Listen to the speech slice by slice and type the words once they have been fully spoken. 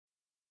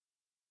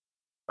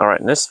Alright,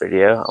 in this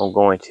video, I'm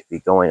going to be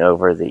going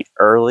over the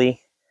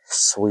early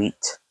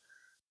sweet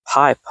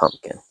pie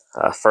pumpkin.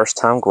 First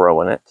time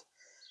growing it.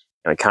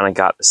 And I kind of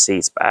got the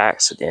seeds by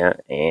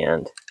accident,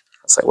 and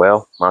I was like,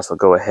 well, might as well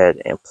go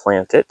ahead and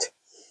plant it.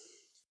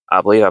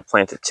 I believe I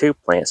planted 2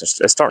 plants.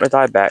 It's starting to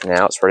die back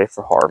now. It's ready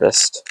for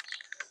harvest.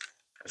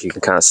 As you can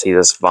kind of see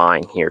this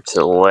vine here to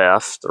the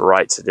left. The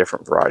right's a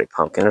different variety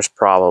pumpkin. There's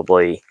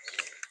probably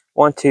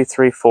 1, 2,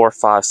 3, 4,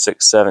 5,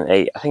 6, 7,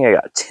 8. I think I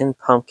got 10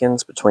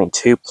 pumpkins between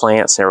 2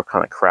 plants. They were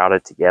kind of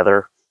crowded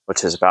together,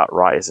 which is about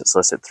right, as it's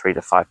listed 3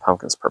 to 5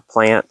 pumpkins per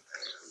plant.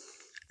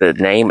 The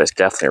name is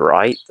definitely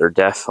right. They're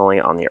definitely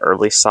on the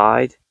early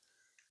side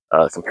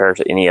compared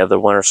to any other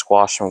winter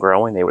squash I'm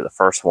growing. They were the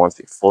first ones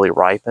to be fully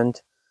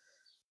ripened.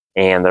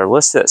 And they're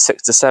listed at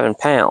 6 to 7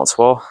 pounds.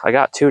 Well, I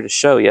got 2 to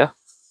show you.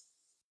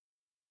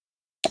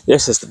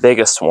 This is the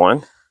biggest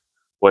one,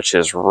 which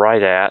is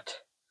right at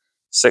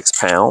 6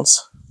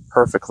 pounds.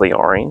 Perfectly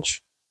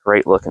orange,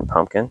 great looking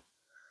pumpkin.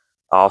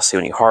 Obviously,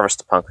 when you harvest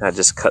the pumpkin, I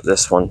just cut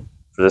this one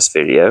for this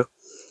video.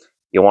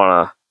 You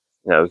want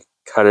to,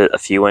 cut it a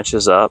few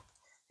inches up,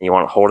 and you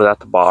want to hold it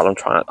at the bottom.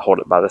 Try not to hold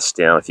it by the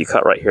stem. If you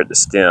cut right here at the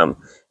stem,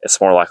 it's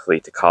more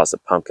likely to cause the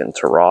pumpkin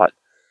to rot.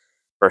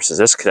 Versus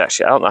this could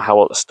actually, I don't know how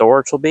well the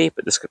storage will be,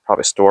 but this could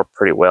probably store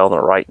pretty well in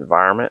the right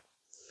environment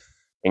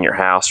in your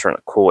house or in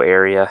a cool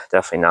area.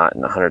 Definitely not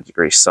in the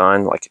 100-degree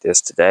sun like it is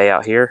today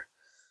out here.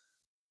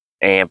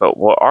 But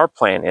what our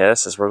plan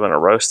is we're going to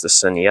roast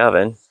this in the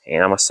oven,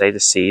 and I'm going to save the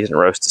seeds and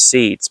roast the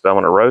seeds. But I'm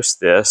going to roast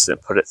this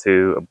and put it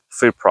through a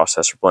food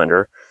processor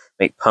blender,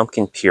 make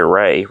pumpkin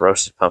puree,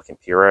 roasted pumpkin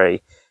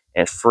puree,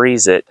 and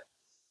freeze it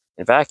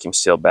in vacuum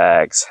seal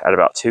bags at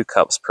about 2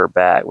 cups per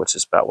bag, which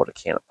is about what a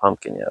can of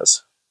pumpkin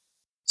is.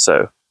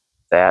 So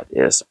that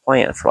is the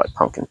plan for like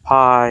pumpkin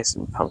pies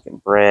and pumpkin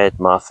bread,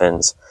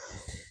 muffins,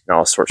 and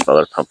all sorts of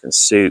other pumpkin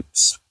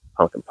soups,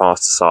 pumpkin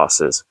pasta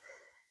sauces,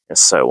 and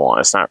so on.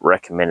 It's not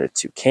recommended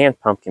to can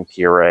pumpkin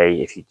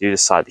puree. If you do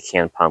decide to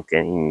can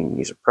pumpkin, you can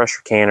use a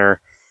pressure canner,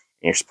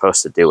 and you're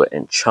supposed to do it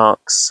in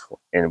chunks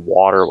in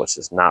water, which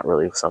is not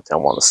really something I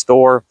want to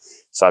store.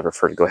 So I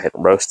prefer to go ahead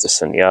and roast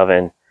this in the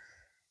oven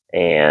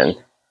and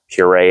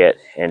puree it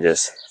and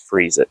just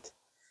freeze it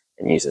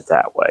and use it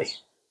that way.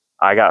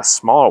 I got a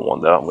smaller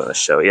one though I'm going to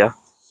show you.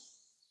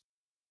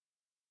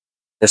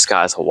 This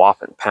guy's a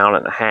whopping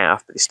 1.5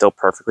 pounds, but he's still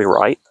perfectly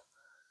ripe.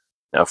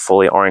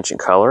 Fully orange in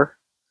color.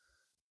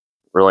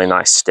 Really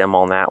nice stem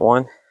on that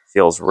one.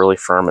 Feels really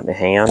firm in the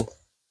hand.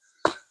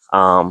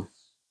 To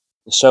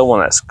show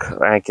one that's,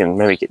 I can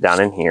maybe get down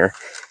in here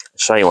and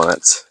show you one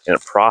that's in a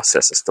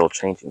process of still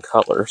changing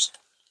colors.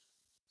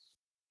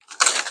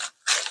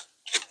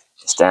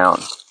 It's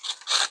down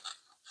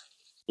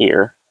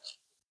here.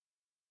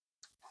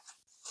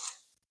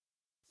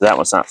 That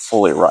one's not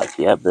fully ripe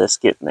yet, but it's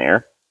getting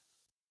there.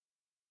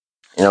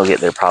 And it'll get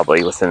there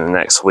probably within the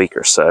next week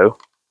or so.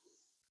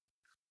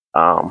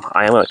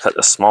 I am going to cut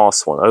the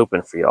smallest one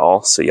open for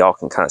y'all so y'all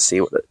can kind of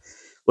see what it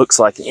looks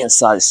like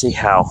inside to see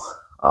how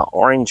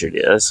orange it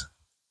is.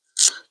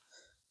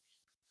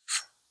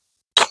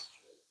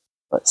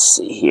 Let's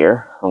see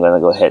here. I'm going to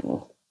go ahead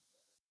and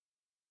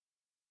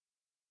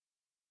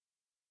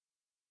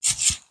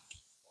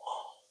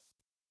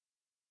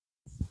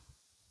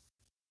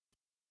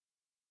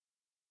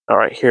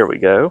alright, here we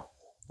go.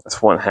 That's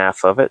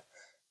 1/2 of it.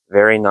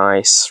 Very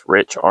nice,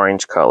 rich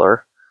orange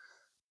color,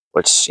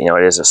 which,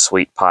 it is a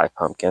sweet pie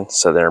pumpkin,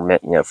 so they're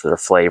meant, for their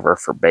flavor,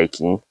 for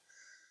baking,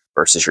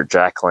 versus your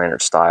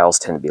jack-o'-lantern styles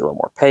tend to be a little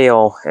more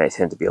pale, and they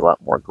tend to be a lot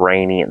more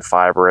grainy and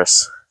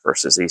fibrous,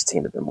 versus these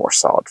tend to be more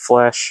solid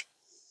flesh.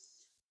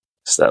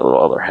 Just that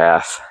little other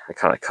half, I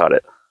kind of cut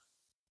it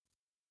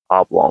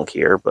oblong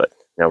here, but,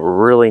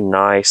 really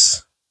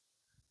nice,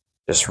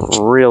 just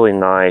really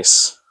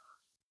nice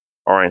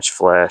orange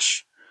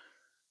flesh.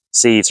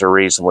 Seeds are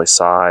reasonably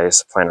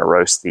sized. I plan to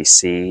roast these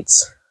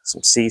seeds.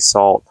 Some sea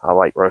salt. I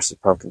like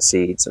roasted pumpkin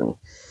seeds, and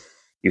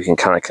you can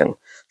kind of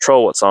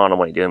control what's on them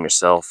when you do them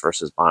yourself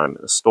versus buying them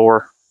in the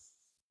store.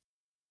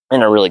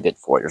 And they're really good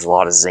for you. There's a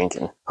lot of zinc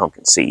in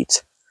pumpkin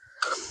seeds.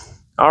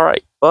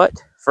 Alright,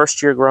 but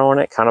first year growing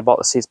it, kind of bought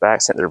the seeds by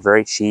accident. They're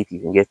very cheap. You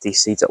can get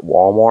these seeds at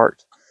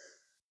Walmart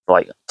for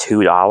like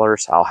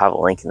 $2. I'll have a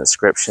link in the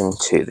description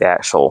to the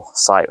actual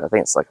site. I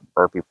think it's like a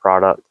Burpee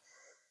product.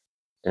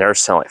 And they're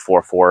selling like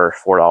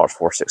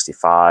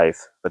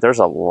 $4.65. But there's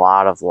a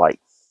lot of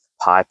like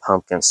pie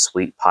pumpkins,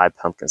 sweet pie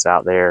pumpkins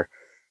out there.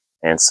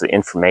 And so the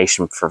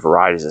information for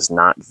varieties is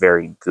not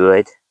very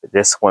good. But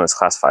this one is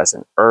classified as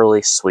an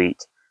early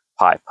sweet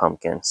pie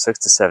pumpkin, 6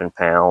 to 7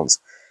 pounds.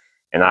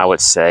 And I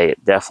would say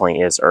it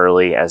definitely is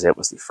early, as it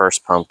was the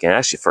first pumpkin,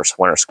 actually first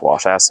winter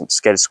squash. I have some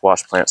sketty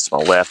squash plants to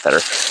my left that are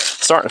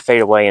starting to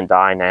fade away and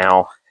die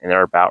now, and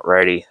they're about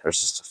ready.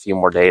 There's just a few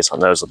more days on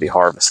those will be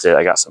harvested.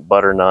 I got some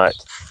butternut,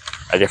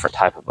 a different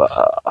type of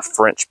a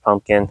French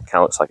pumpkin, kind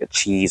of looks like a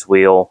cheese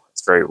wheel.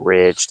 It's very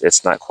ridged.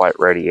 It's not quite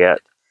ready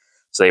yet.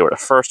 So they were the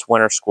first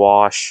winter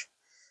squash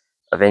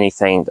of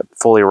anything to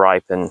fully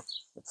ripen.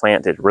 The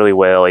plant did really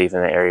well, even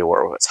in an area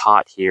where it's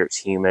hot here, it's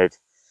humid.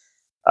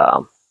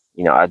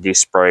 You know, I do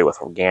spray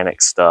with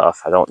organic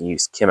stuff. I don't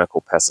use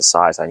chemical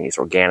pesticides. I use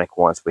organic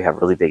ones. We have a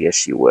really big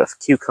issue with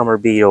cucumber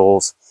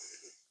beetles.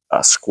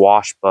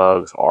 Squash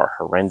bugs are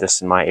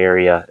horrendous in my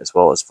area, as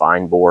well as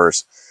vine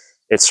borers.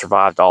 It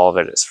survived all of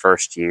it its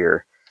first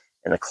year,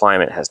 and the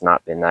climate has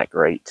not been that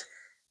great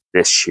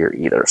this year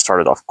either. It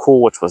started off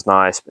cool, which was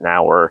nice, but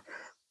now we're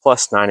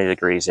plus 90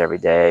 degrees every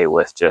day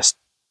with just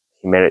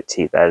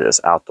humidity that is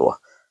out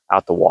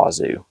the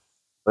wazoo.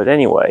 But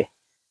anyway,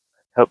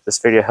 hope this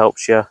video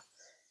helps you.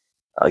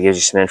 Gives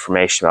you some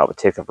information about a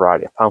particular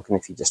variety of pumpkin.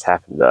 If you just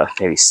happen to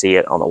maybe see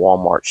it on the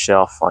Walmart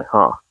shelf, like,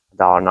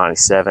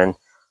 $1.97,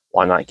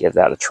 why not give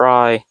that a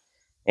try?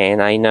 And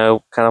now you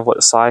know kind of what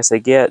the size they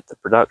get, the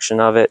production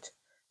of it,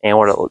 and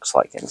what it looks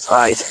like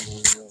inside.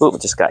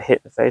 Oop, just got hit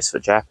in the face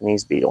with a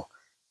Japanese beetle.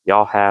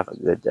 Y'all have a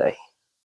good day.